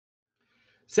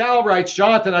Sal writes,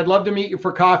 Jonathan, I'd love to meet you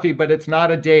for coffee, but it's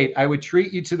not a date. I would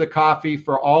treat you to the coffee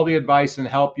for all the advice and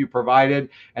help you provided,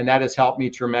 and that has helped me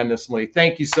tremendously.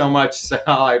 Thank you so much, Sal.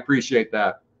 I appreciate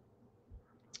that.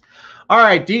 All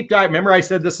right, deep dive. Remember I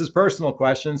said this is personal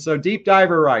questions. So deep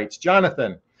diver writes,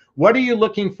 Jonathan, what are you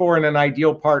looking for in an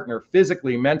ideal partner,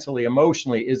 physically, mentally,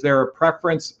 emotionally? Is there a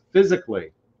preference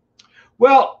physically?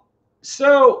 Well,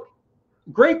 so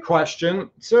great question.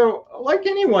 So like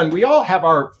anyone, we all have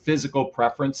our physical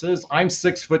preferences. I'm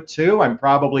 6'2". I'm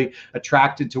probably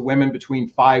attracted to women between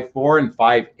 5'4" and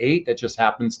 5'8". That just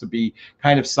happens to be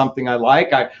kind of something I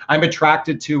like. I'm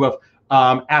attracted to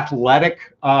a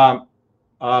athletic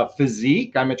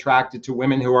physique. I'm attracted to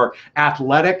women who are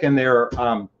athletic and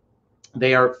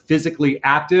they are physically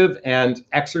active and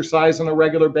exercise on a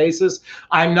regular basis.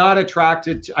 I'm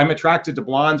attracted to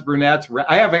blondes, brunettes.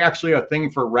 I have actually a thing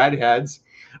for redheads,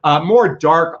 more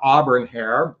dark auburn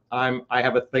hair. I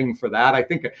have a thing for that. I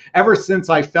think ever since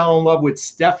I fell in love with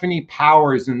Stephanie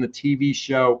Powers in the TV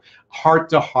show Heart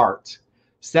to Heart.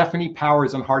 Stephanie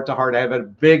Powers on Heart to Heart. I have a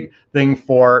big thing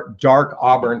for dark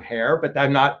auburn hair,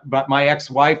 but my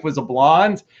ex-wife was a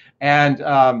blonde, and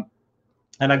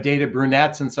I've dated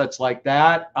brunettes and such like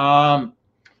that.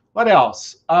 What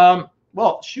else?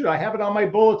 Well, shoot, I have it on my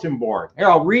bulletin board. Here,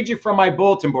 I'll read you from my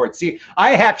bulletin board. See,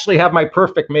 I actually have my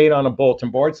perfect mate on a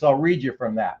bulletin board, so I'll read you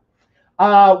from that.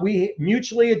 We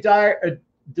mutually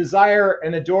desire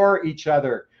and adore each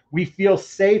other. We feel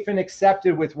safe and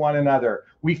accepted with one another.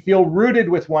 We feel rooted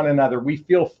with one another. We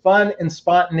feel fun and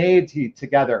spontaneity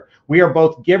together. We are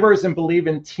both givers and believe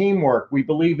in teamwork. We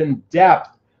believe in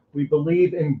depth. We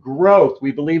believe in growth.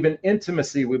 We believe in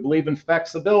intimacy. We believe in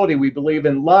flexibility. We believe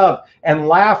in love and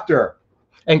laughter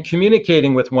and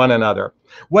communicating with one another.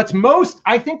 What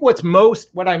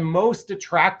I'm most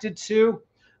attracted to,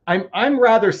 I'm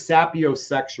rather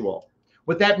sapiosexual.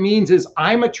 What that means is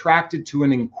I'm attracted to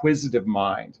an inquisitive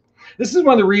mind. This is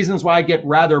one of the reasons why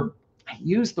I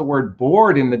use the word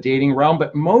bored in the dating realm,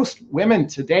 but most women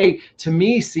today, to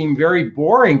me, seem very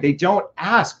boring. They don't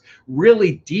ask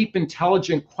really deep,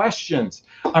 intelligent questions.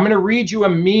 I'm going to read you a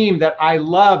meme that I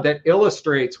love that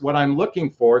illustrates what I'm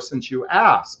looking for since you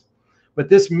asked. But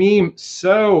this meme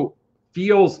so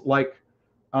feels like,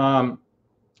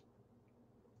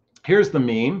 here's the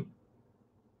meme.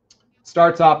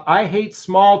 Starts off, I hate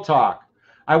small talk.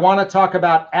 I want to talk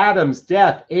about atoms,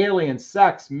 death, aliens,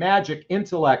 sex, magic,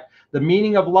 intellect, the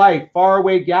meaning of life,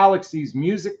 faraway galaxies,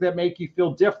 music that make you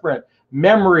feel different,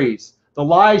 memories, the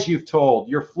lies you've told,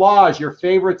 your flaws, your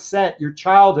favorite scent, your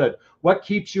childhood, what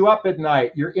keeps you up at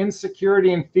night, your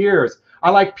insecurity and fears. I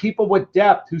like people with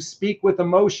depth who speak with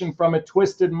emotion from a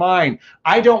twisted mind.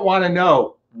 I don't want to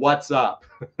know what's up.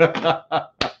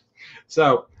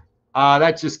 So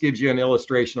that just gives you an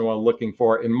illustration of what I'm looking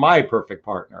for in my perfect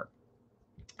partner.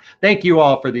 Thank you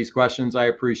all for these questions. I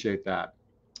appreciate that.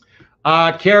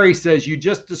 Carrie says, you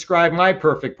just described my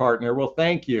perfect partner. Well,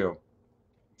 thank you.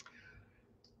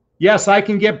 Yes, I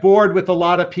can get bored with a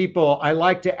lot of people. I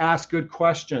like to ask good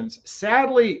questions.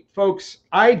 Sadly, folks,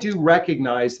 I do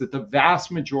recognize that the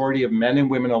vast majority of men and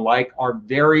women alike are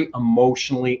very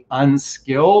emotionally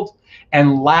unskilled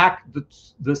and lack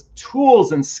the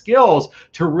tools and skills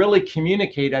to really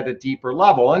communicate at a deeper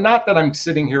level. And not that I'm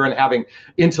sitting here and having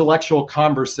intellectual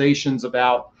conversations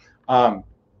about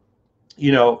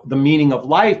the meaning of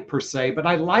life per se, but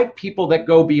I like people that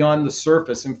go beyond the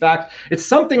surface. In fact, it's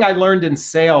something I learned in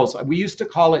sales. We used to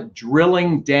call it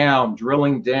drilling down.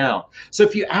 So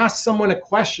if you ask someone a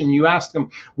question, you ask them,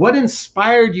 what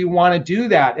inspired you want to do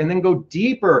that? And then go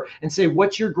deeper and say,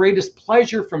 what's your greatest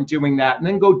pleasure from doing that? And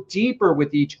then go deeper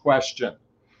with each question.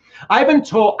 I've been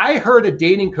told, I heard a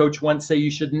dating coach once say you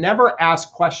should never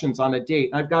ask questions on a date.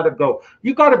 I've got to go,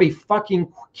 you got to be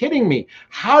fucking kidding me.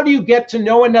 How do you get to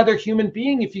know another human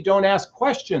being if you don't ask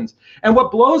questions? And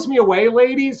what blows me away,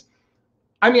 ladies,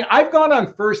 I mean, I've gone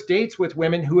on first dates with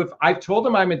women I've told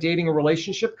them I'm a dating and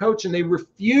relationship coach, and they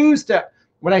refuse to.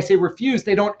 When I say refuse,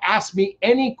 they don't ask me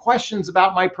any questions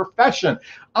about my profession.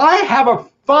 I have a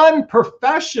fun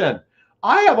profession.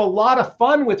 I have a lot of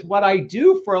fun with what I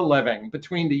do for a living,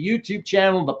 between the YouTube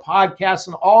channel, the podcast,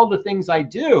 and all the things I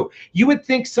do. You would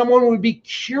think someone would be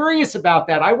curious about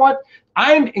that.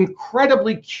 I'm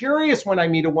incredibly curious when I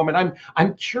meet a woman.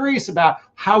 I'm curious about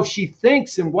how she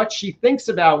thinks and what she thinks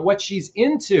about, what she's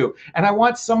into. And I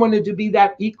want someone to be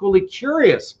that equally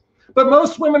curious. But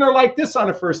most women are like this on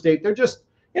a first date. They're just,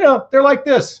 they're like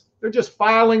this. They're just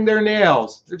filing their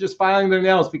nails. They're just filing their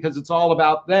nails because it's all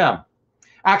about them.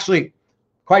 Actually,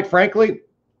 quite frankly,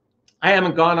 I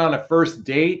haven't gone on a first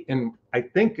date in, I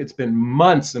think it's been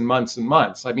months and months and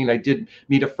months. I mean, I did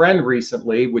meet a friend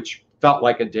recently, which felt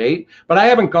like a date, but I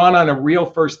haven't gone on a real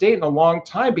first date in a long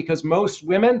time because most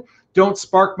women don't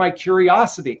spark my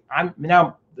curiosity.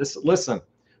 Listen,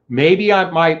 maybe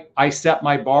I set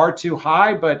my bar too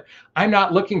high, but I'm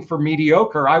not looking for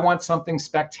mediocre. I want something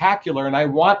spectacular, and I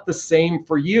want the same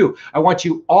for you. I want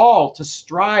you all to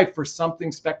strive for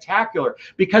something spectacular,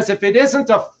 because if it isn't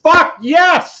a fuck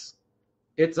yes,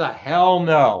 it's a hell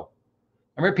no.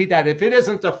 I repeat that. If it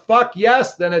isn't a fuck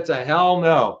yes, then it's a hell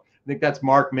no. I think that's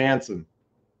Mark Manson.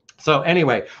 So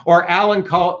anyway, or Alan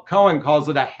Cohen calls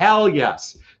it a hell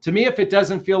yes. To me, if it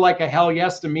doesn't feel like a hell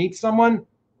yes to meet someone,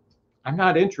 I'm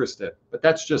not interested. But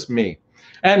that's just me.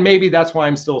 And maybe that's why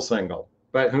I'm still single.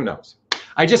 But who knows?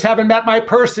 I just haven't met my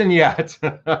person yet.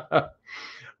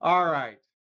 All right.